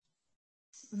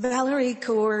Valerie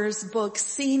Kaur's book,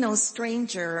 See No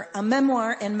Stranger, a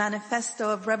memoir and manifesto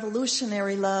of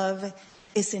revolutionary love,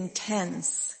 is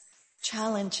intense,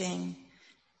 challenging,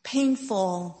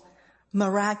 painful,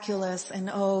 miraculous,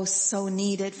 and oh, so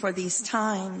needed for these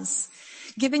times,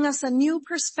 giving us a new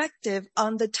perspective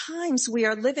on the times we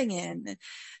are living in,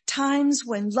 times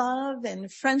when love and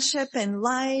friendship and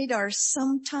light are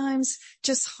sometimes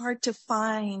just hard to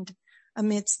find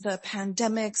amidst the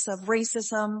pandemics of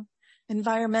racism,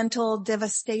 environmental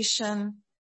devastation,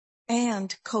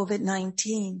 and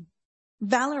COVID-19.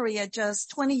 Valerie, at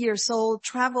just 20 years old,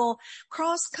 traveled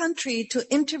cross-country to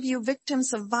interview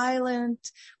victims of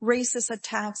violent, racist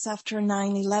attacks after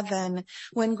 9/11,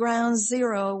 when Ground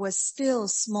Zero was still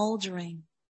smoldering.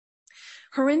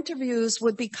 Her interviews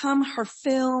would become her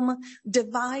film,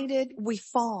 Divided We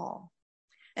Fall.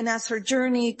 And as her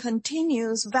journey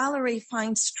continues, Valerie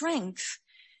finds strength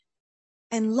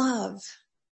and love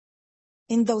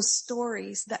in those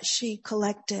stories that she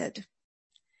collected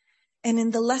and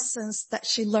in the lessons that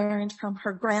she learned from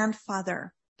her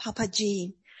grandfather, Papa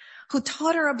G, who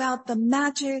taught her about the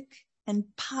magic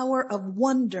and power of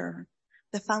wonder,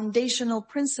 the foundational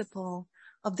principle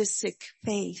of the Sikh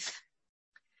faith.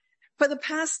 For the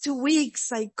past 2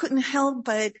 weeks, I couldn't help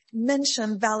but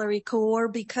mention Valerie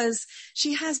Kaur because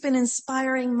she has been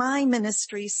inspiring my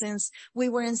ministry since we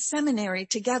were in seminary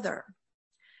together.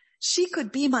 She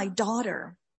could be my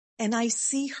daughter, and I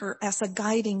see her as a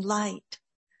guiding light.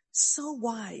 So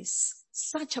wise,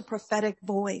 such a prophetic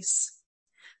voice.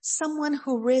 Someone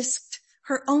who risked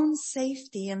her own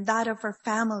safety and that of her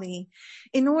family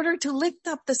in order to lift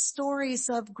up the stories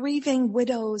of grieving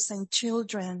widows and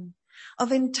children,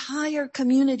 of entire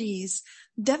communities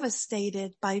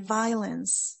devastated by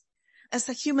violence. As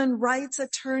a human rights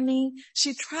attorney,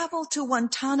 she traveled to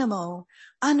Guantanamo,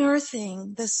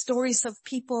 unearthing the stories of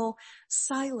people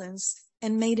silenced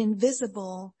and made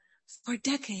invisible for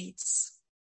decades.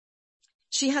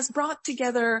 She has brought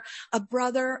together a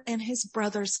brother and his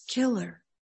brother's killer.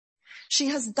 She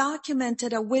has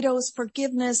documented a widow's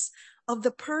forgiveness of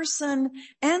the person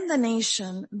and the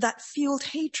nation that fueled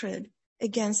hatred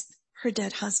against her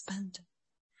dead husband.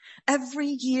 Every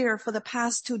year for the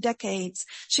past 2 decades,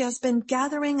 she has been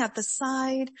gathering at the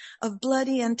side of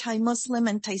bloody anti-Muslim,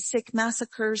 anti-Sikh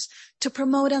massacres to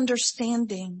promote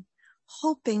understanding,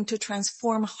 hoping to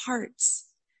transform hearts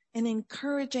and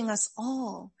encouraging us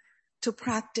all to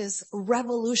practice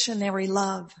revolutionary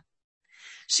love.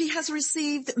 She has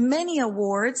received many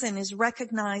awards and is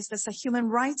recognized as a human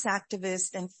rights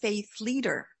activist and faith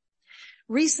leader.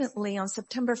 Recently, on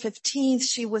September 15th,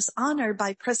 she was honored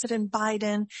by President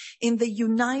Biden in the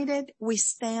United We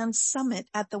Stand Summit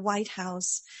at the White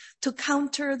House to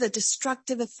counter the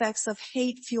destructive effects of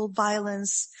hate-fueled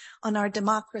violence on our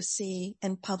democracy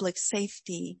and public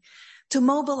safety, to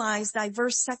mobilize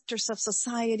diverse sectors of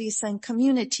societies and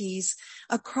communities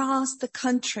across the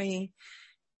country,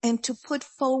 and to put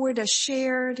forward a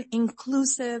shared,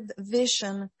 inclusive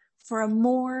vision for a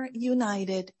more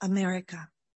united America.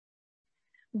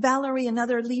 Valerie and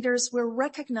other leaders were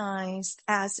recognized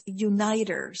as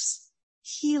uniters,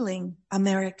 healing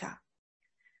America.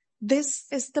 This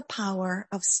is the power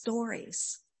of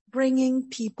stories, bringing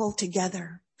people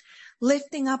together,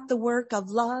 lifting up the work of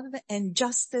love and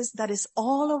justice that is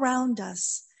all around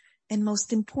us, and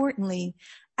most importantly,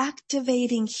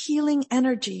 activating healing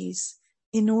energies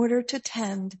in order to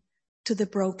tend to the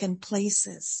broken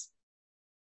places.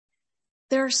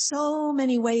 There are so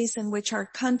many ways in which our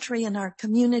country and our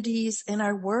communities and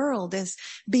our world is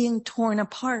being torn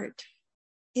apart.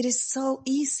 It is so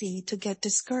easy to get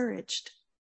discouraged.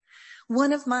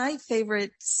 One of my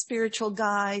favorite spiritual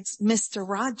guides, Mr.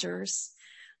 Rogers,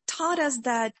 taught us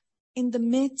that in the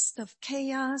midst of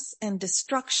chaos and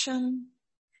destruction,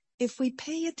 if we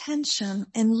pay attention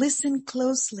and listen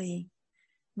closely,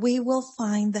 we will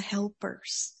find the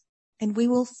helpers and we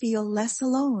will feel less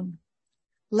alone,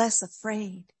 less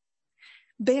afraid.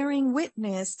 Bearing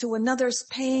witness to another's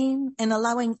pain and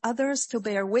allowing others to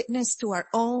bear witness to our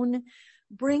own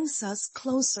brings us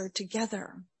closer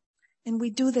together. And we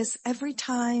do this every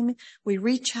time we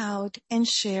reach out and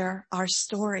share our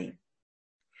story.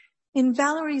 In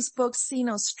Valerie's book, See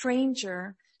No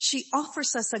Stranger, she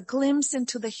offers us a glimpse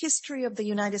into the history of the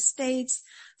United States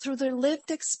through the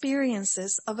lived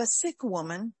experiences of a Sikh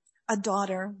woman, a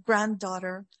daughter,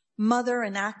 granddaughter, mother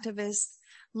and activist,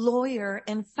 lawyer,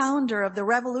 and founder of the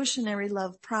Revolutionary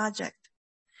Love Project.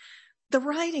 The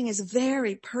writing is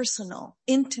very personal,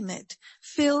 intimate,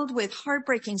 filled with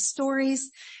heartbreaking stories,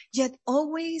 yet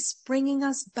always bringing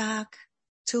us back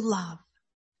to love,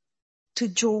 to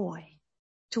joy,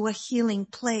 to a healing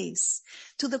place,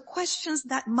 to the questions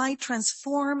that might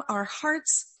transform our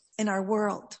hearts and our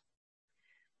world.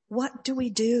 What do we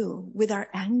do with our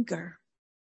anger?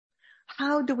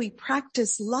 How do we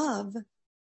practice love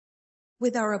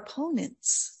with our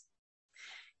opponents?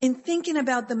 In thinking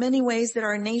about the many ways that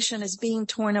our nation is being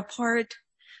torn apart,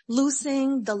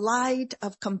 losing the light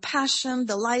of compassion,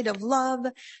 the light of love,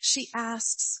 she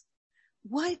asks,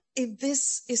 what if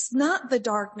this is not the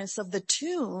darkness of the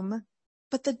tomb,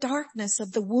 but the darkness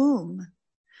of the womb?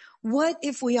 What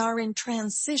if we are in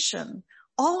transition,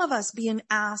 all of us being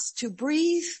asked to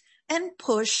breathe and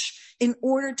push in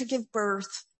order to give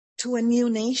birth to a new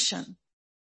nation,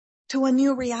 to a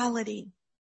new reality?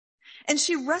 And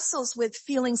she wrestles with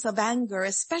feelings of anger,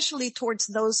 especially towards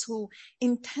those who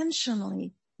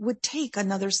intentionally would take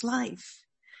another's life.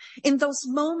 In those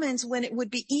moments when it would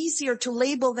be easier to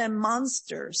label them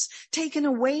monsters, taking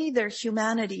away their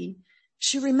humanity,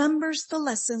 she remembers the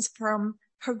lessons from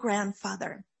her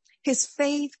grandfather, his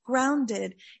faith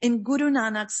grounded in Guru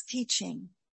Nanak's teaching.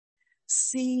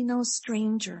 See no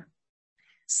stranger,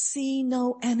 see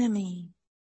no enemy,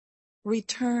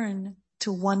 return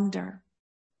to wonder.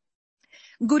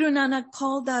 Guru Nanak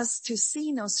called us to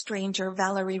see no stranger,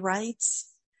 Valerie writes.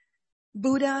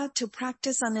 Buddha to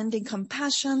practice unending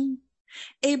compassion,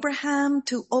 Abraham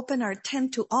to open our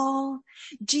tent to all,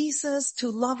 Jesus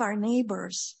to love our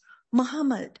neighbors,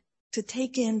 Muhammad to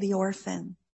take in the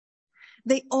orphan.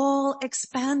 They all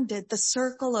expanded the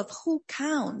circle of who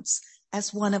counts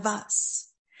as one of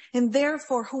us, and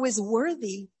therefore who is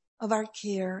worthy of our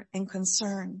care and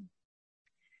concern.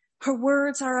 Her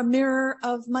words are a mirror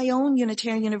of my own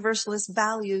Unitarian Universalist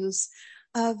values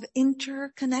of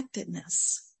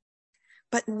interconnectedness.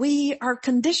 But we are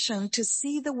conditioned to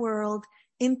see the world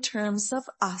in terms of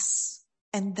us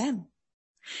and them.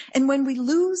 And when we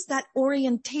lose that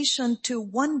orientation to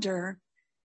wonder,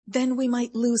 then we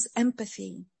might lose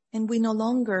empathy and we no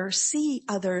longer see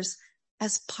others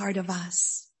as part of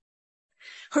us.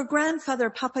 Her grandfather,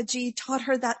 Papaji, taught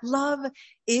her that love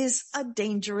is a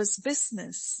dangerous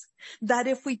business, that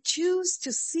if we choose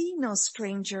to see no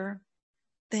stranger,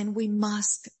 then we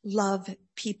must love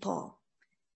people,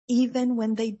 even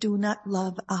when they do not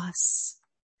love us.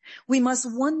 We must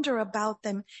wonder about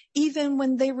them, even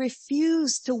when they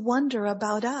refuse to wonder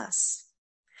about us.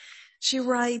 She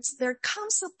writes, there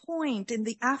comes a point in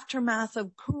the aftermath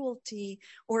of cruelty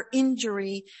or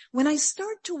injury when I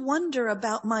start to wonder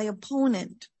about my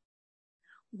opponent.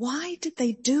 Why did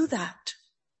they do that?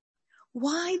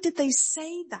 Why did they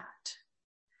say that?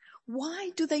 Why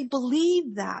do they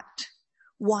believe that?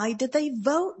 Why did they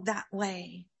vote that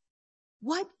way?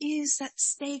 What is at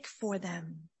stake for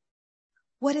them?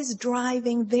 What is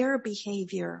driving their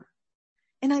behavior?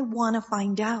 And I want to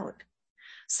find out.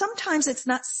 Sometimes it's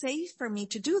not safe for me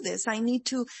to do this. I need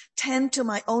to tend to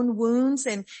my own wounds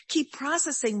and keep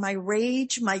processing my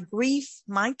rage, my grief,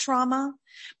 my trauma.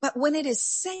 But when it is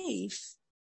safe,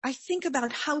 I think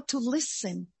about how to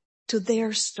listen to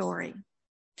their story.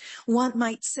 One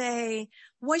might say,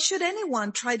 why should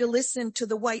anyone try to listen to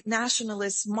the white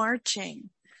nationalists marching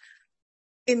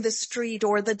in the street,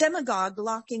 or the demagogue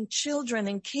locking children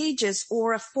in cages,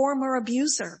 or a former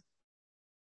abuser?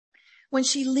 When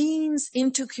she leans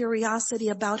into curiosity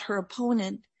about her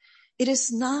opponent, it is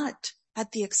not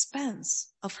at the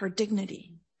expense of her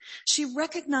dignity. She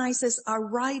recognizes our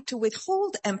right to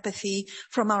withhold empathy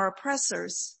from our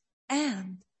oppressors,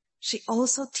 and she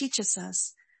also teaches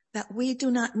us that we do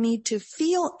not need to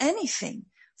feel anything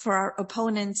for our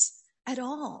opponents at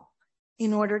all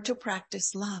in order to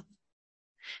practice love.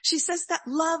 She says that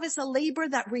love is a labor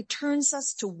that returns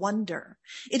us to wonder.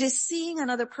 It is seeing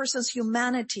another person's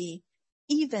humanity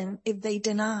even if they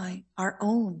deny our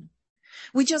own.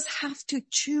 We just have to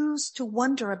choose to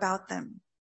wonder about them,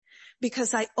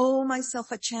 because I owe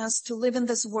myself a chance to live in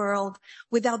this world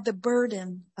without the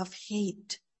burden of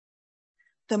hate.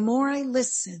 The more I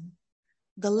listen,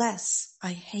 the less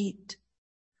I hate.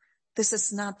 This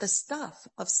is not the stuff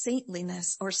of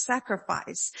saintliness or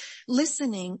sacrifice.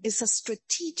 Listening is a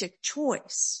strategic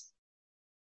choice.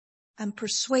 I'm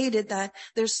persuaded that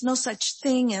there's no such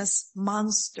thing as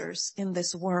monsters in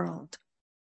this world,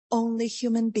 only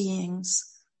human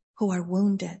beings who are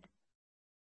wounded.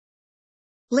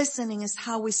 Listening is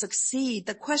how we succeed.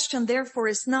 The question, therefore,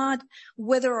 is not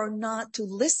whether or not to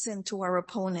listen to our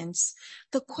opponents.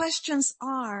 The questions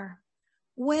are,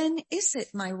 when is it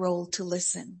my role to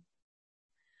listen?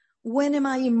 When am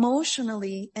I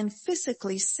emotionally and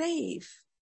physically safe?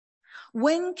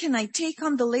 When can I take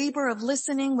on the labor of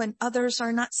listening when others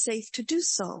are not safe to do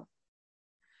so?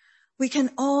 We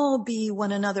can all be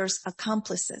one another's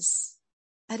accomplices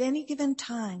at any given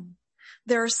time,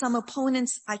 There are some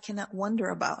opponents I cannot wonder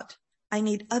about. I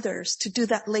need others to do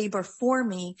that labor for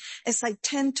me as I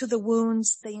tend to the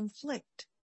wounds they inflict.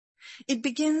 It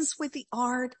begins with the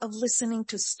art of listening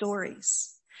to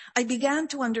stories. I began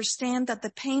to understand that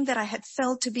the pain that I had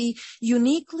felt to be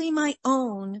uniquely my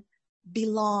own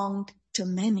belonged to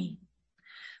many.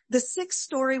 The sixth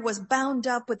story was bound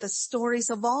up with the stories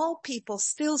of all people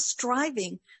still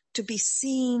striving to be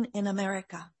seen in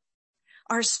America.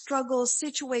 Our struggle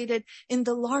situated in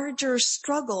the larger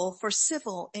struggle for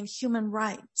civil and human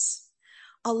rights.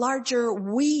 A larger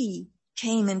we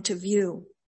came into view.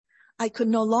 I could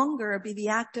no longer be the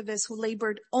activist who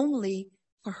labored only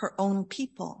for her own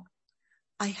people.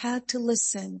 I had to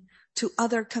listen to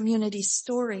other community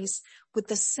stories with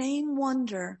the same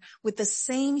wonder, with the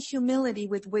same humility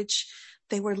with which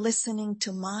they were listening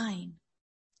to mine.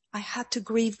 I had to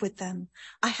grieve with them.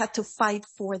 I had to fight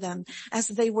for them as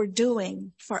they were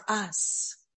doing for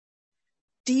us.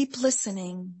 Deep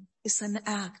listening is an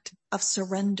act of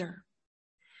surrender.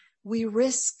 We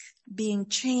risk being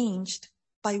changed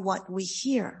by what we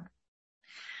hear.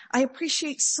 I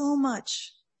appreciate so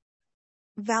much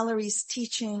Valerie's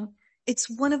teaching. It's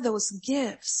one of those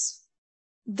gifts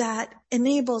that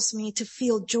enables me to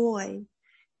feel joy,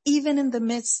 even in the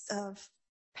midst of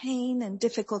pain and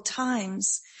difficult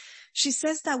times. She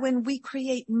says that when we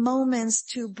create moments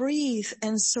to breathe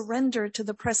and surrender to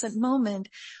the present moment,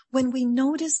 when we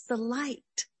notice the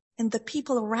light and the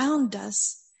people around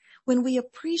us, when we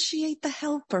appreciate the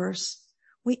helpers,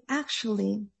 we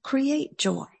actually create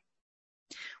joy.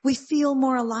 We feel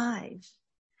more alive.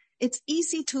 It's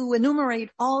easy to enumerate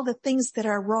all the things that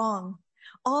are wrong,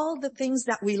 all the things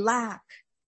that we lack.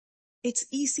 It's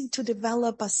easy to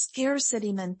develop a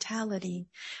scarcity mentality.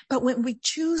 But when we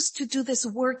choose to do this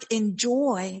work in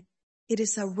joy, it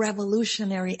is a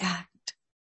revolutionary act.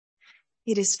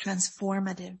 It is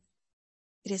transformative.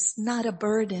 It is not a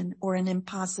burden or an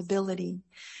impossibility.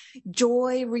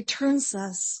 Joy returns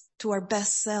us to our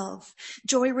best self.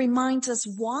 Joy reminds us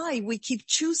why we keep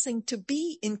choosing to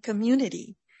be in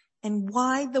community and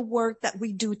why the work that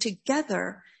we do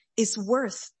together is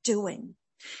worth doing.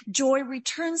 Joy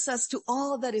returns us to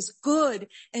all that is good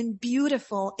and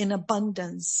beautiful in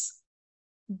abundance.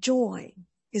 Joy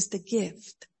is the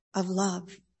gift of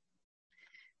love.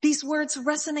 These words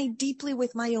resonate deeply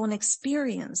with my own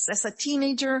experience. As a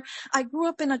teenager, I grew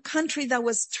up in a country that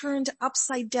was turned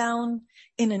upside down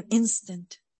in an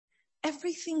instant.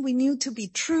 Everything we knew to be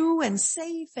true and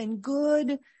safe and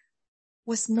good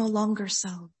was no longer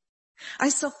so. I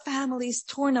saw families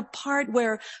torn apart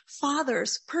where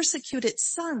fathers persecuted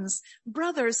sons,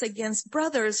 brothers against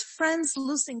brothers, friends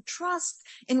losing trust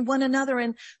in one another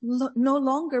and no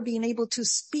longer being able to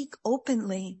speak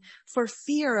openly for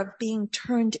fear of being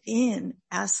turned in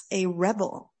as a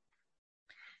rebel.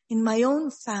 In my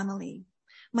own family,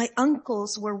 my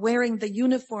uncles were wearing the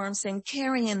uniforms and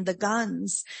carrying the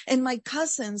guns, and my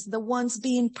cousins, the ones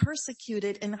being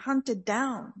persecuted and hunted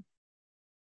down,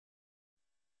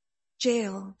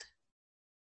 jailed,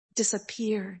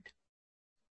 disappeared,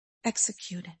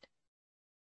 executed.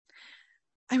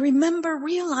 I remember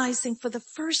realizing for the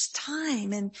first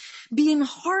time and being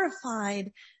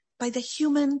horrified by the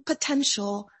human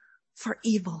potential for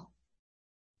evil.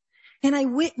 And I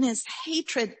witnessed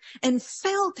hatred and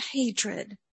felt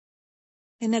hatred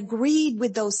and agreed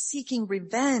with those seeking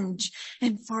revenge,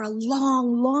 and for a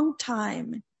long, long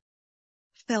time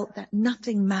felt that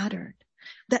nothing mattered,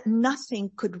 that nothing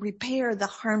could repair the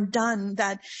harm done,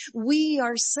 that we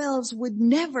ourselves would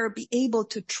never be able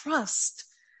to trust,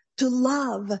 to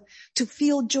love, to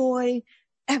feel joy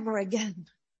ever again.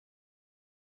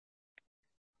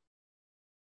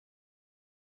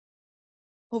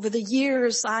 Over the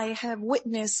years, I have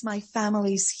witnessed my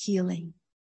family's healing.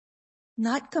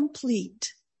 Not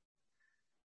complete,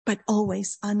 but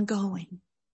always ongoing.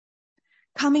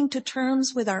 Coming to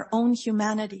terms with our own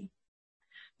humanity.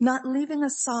 Not leaving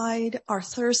aside our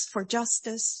thirst for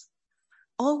justice.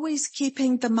 Always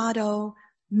keeping the motto,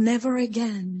 never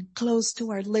again, close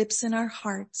to our lips and our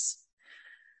hearts.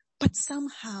 But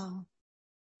somehow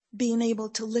being able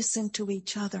to listen to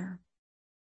each other.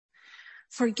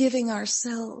 Forgiving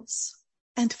ourselves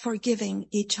and forgiving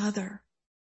each other.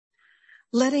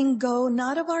 Letting go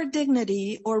not of our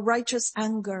dignity or righteous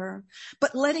anger,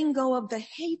 but letting go of the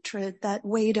hatred that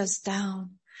weighed us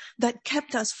down, that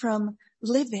kept us from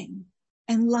living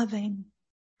and loving.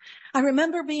 I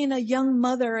remember being a young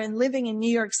mother and living in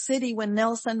New York City when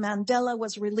Nelson Mandela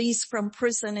was released from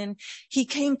prison and he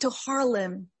came to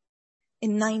Harlem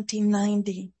in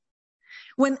 1990.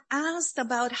 When asked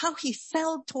about how he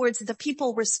felt towards the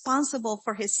people responsible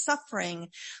for his suffering,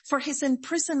 for his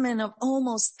imprisonment of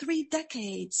almost 3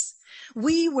 decades,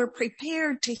 we were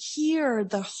prepared to hear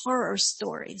the horror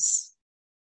stories.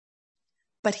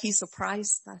 But he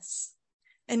surprised us.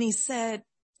 And he said,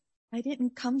 I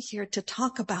didn't come here to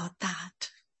talk about that.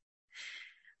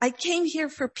 I came here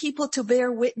for people to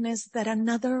bear witness that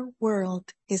another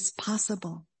world is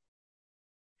possible.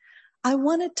 I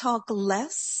want to talk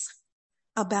less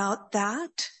about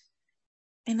that,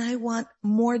 and I want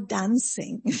more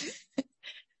dancing.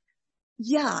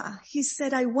 Yeah, he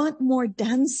said, I want more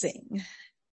dancing.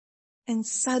 And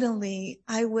suddenly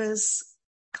I was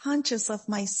conscious of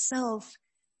myself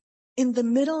in the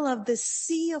middle of this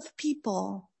sea of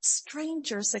people,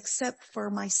 strangers except for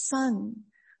my son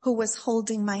who was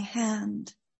holding my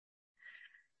hand.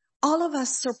 All of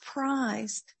us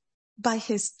surprised by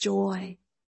his joy.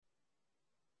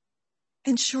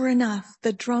 And sure enough,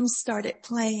 the drums started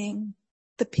playing.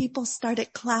 The people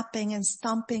started clapping and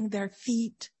stomping their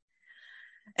feet.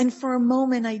 And for a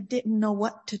moment, I didn't know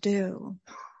what to do.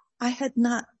 I had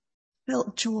not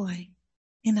felt joy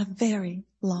in a very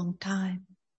long time.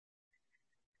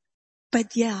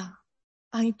 But yeah,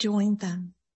 I joined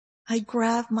them. I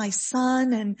grabbed my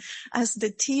son, and as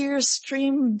the tears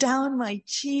streamed down my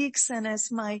cheeks and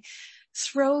as my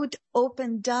throat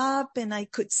opened up and I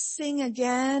could sing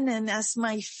again, and as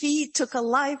my feet took a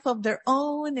life of their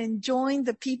own and joined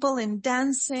the people in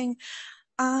dancing,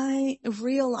 I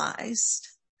realized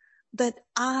that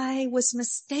I was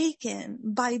mistaken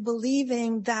by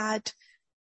believing that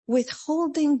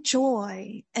withholding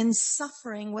joy and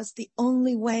suffering was the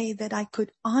only way that I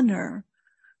could honor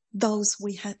those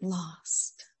we had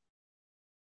lost.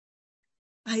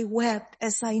 I wept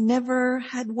as I never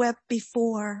had wept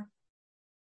before.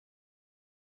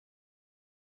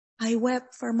 I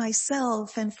wept for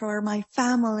myself and for my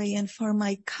family and for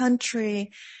my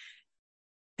country,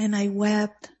 and I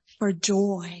wept for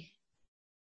joy.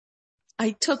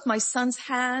 I took my son's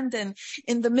hand, and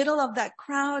in the middle of that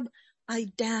crowd, I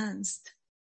danced,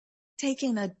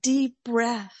 taking a deep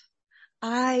breath.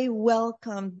 I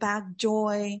welcomed back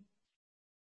joy,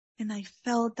 and I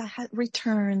felt I had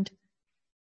returned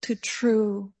to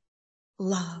true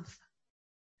love,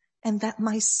 and that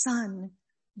my son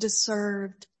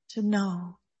deserved to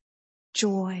know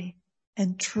joy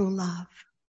and true love.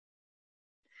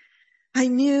 I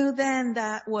knew then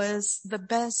that was the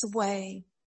best way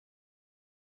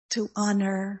to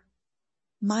honor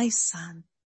my son,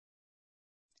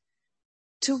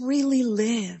 to really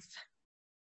live,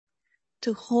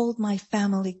 to hold my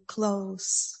family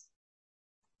close,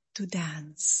 to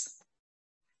dance.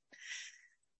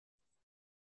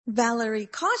 Valerie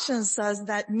cautions us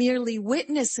that merely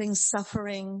witnessing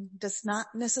suffering does not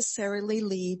necessarily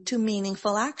lead to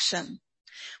meaningful action.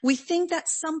 We think that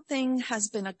something has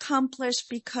been accomplished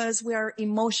because we are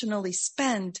emotionally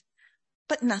spent,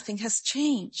 but nothing has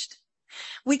changed.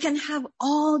 We can have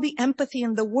all the empathy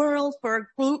in the world for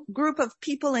a group of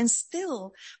people and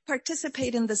still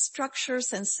participate in the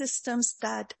structures and systems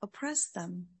that oppress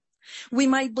them. We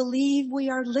might believe we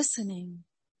are listening,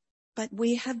 but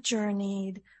we have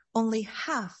journeyed only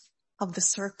half of the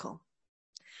circle.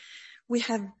 We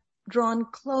have drawn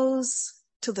close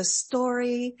to the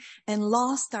story and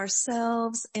lost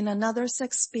ourselves in another's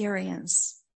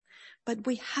experience, but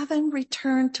we haven't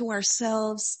returned to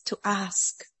ourselves to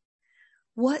ask,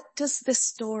 what does this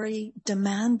story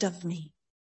demand of me?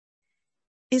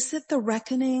 Is it the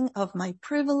reckoning of my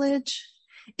privilege?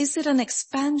 Is it an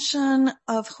expansion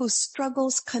of whose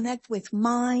struggles connect with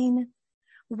mine?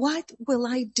 What will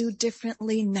I do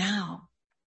differently now?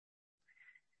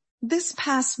 This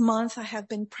past month, I have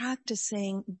been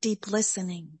practicing deep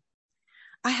listening.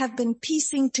 I have been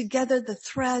piecing together the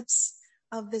threads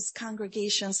of this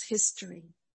congregation's history,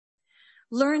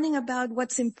 learning about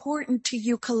what's important to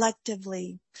you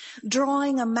collectively,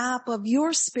 drawing a map of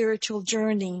your spiritual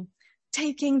journey,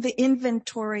 taking the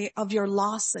inventory of your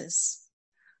losses,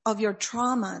 of your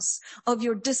traumas, of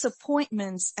your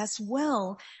disappointments, as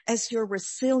well as your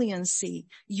resiliency,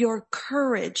 your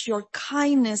courage, your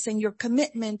kindness, and your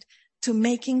commitment to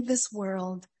making this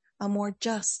world a more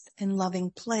just and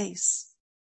loving place.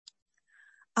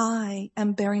 I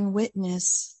am bearing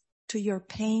witness to your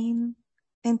pain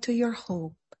and to your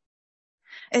hope.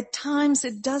 At times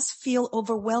it does feel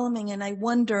overwhelming, and I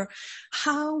wonder,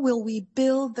 how will we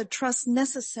build the trust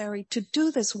necessary to do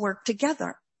this work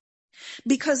together?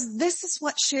 Because this is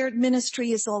what shared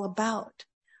ministry is all about.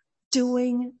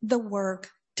 Doing the work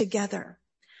together.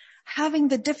 Having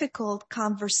the difficult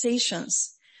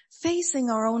conversations. Facing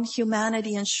our own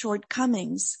humanity and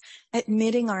shortcomings.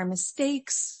 Admitting our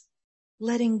mistakes.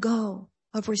 letting go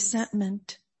of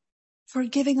resentment,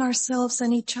 forgiving ourselves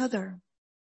and each other,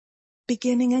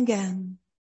 beginning again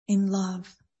in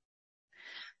love.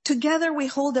 Together we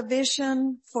hold a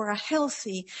vision for a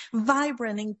healthy,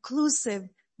 vibrant, inclusive,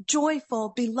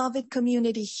 joyful, beloved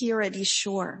community here at East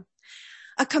Shore.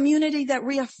 A community that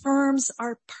reaffirms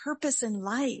our purpose in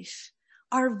life,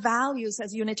 our values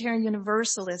as Unitarian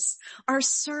Universalists, our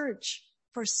search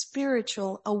for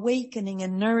spiritual awakening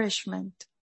and nourishment.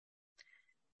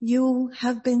 You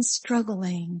have been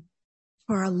struggling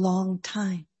for a long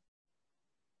time,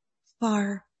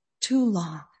 far too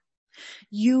long.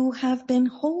 You have been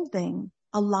holding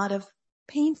a lot of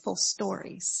painful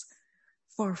stories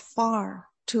for far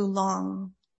too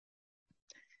long.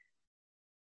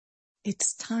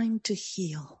 It's time to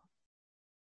heal.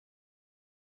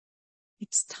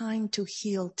 It's time to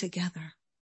heal together.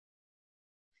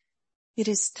 It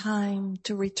is time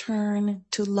to return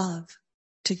to love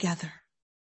together.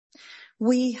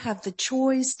 We have the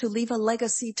choice to leave a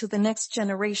legacy to the next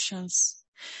generations.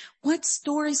 What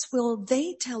stories will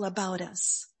they tell about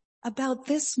us, about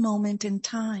this moment in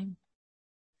time?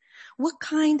 What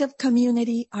kind of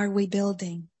community are we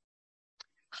building?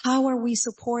 How are we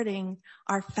supporting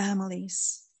our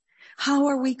families? How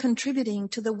are we contributing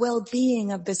to the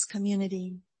well-being of this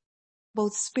community,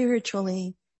 both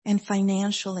spiritually and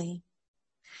financially?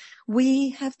 We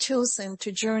have chosen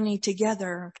to journey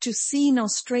together, to see no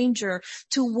stranger,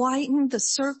 to widen the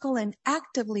circle and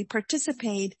actively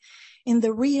participate in the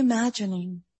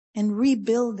reimagining and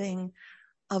rebuilding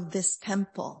of this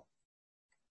temple.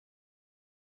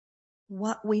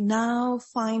 What we now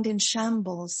find in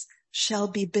shambles shall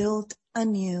be built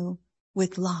anew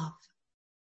with love.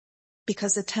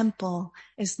 Because the temple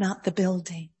is not the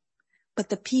building, but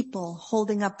the people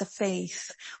holding up the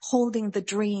faith, holding the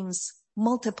dreams,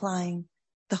 multiplying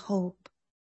the hope.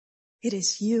 It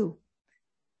is you,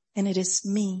 and it is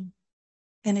me,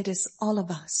 and it is all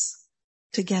of us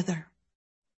together.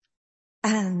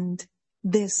 And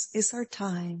this is our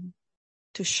time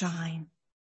to shine.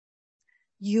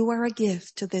 You are a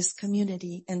gift to this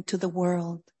community and to the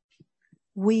world.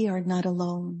 We are not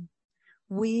alone.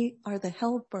 We are the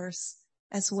helpers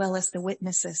as well as the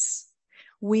witnesses.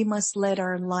 We must let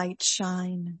our light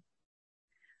shine.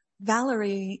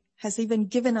 Valerie has even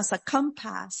given us a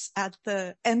compass at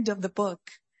the end of the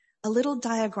book, a little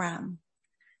diagram,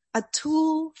 a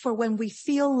tool for when we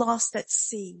feel lost at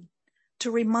sea,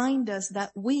 to remind us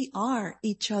that we are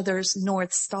each other's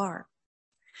North Star.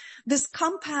 This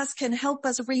compass can help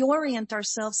us reorient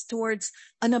ourselves towards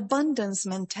an abundance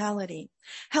mentality,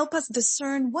 help us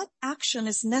discern what action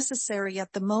is necessary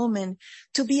at the moment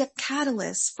to be a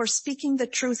catalyst for speaking the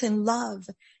truth in love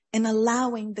and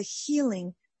allowing the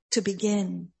healing to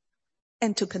begin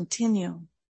and to continue.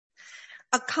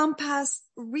 A compass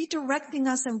redirecting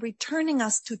us and returning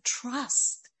us to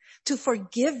trust, to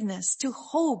forgiveness, to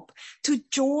hope, to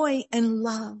joy and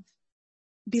love.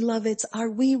 Beloveds, are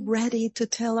we ready to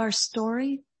tell our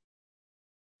story?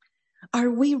 Are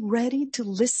we ready to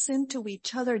listen to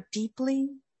each other deeply?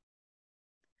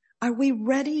 Are we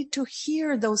ready to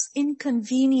hear those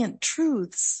inconvenient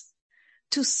truths,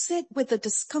 to sit with the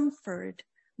discomfort,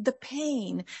 the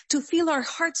pain, to feel our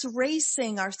hearts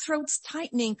racing, our throats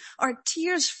tightening, our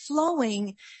tears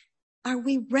flowing? Are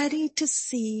we ready to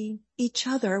see each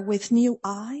other with new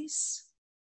eyes?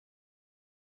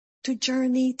 To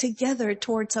journey together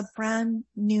towards a brand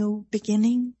new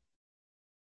beginning?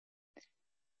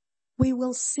 We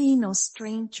will see no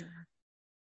stranger.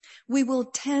 We will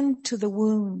tend to the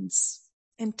wounds,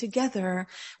 and together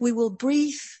we will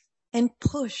breathe and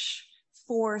push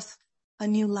forth a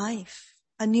new life,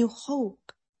 a new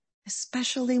hope,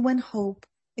 especially when hope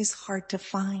is hard to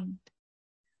find.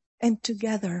 And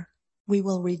together we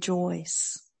will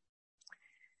rejoice.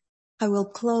 I will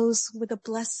close with a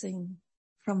blessing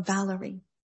from Valerie.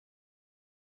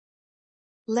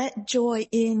 Let joy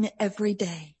in every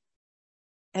day.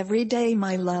 Every day,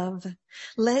 my love.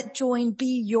 Let joy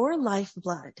be your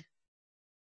lifeblood.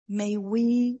 May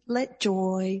we let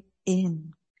joy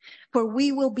in, for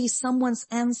we will be someone's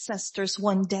ancestors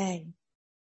one day.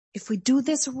 If we do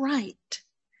this right,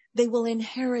 they will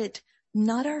inherit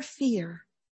not our fear,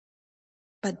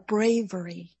 but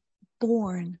bravery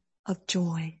born of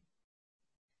joy.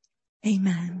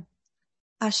 Amen.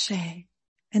 Ashe,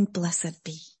 and blessed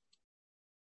be.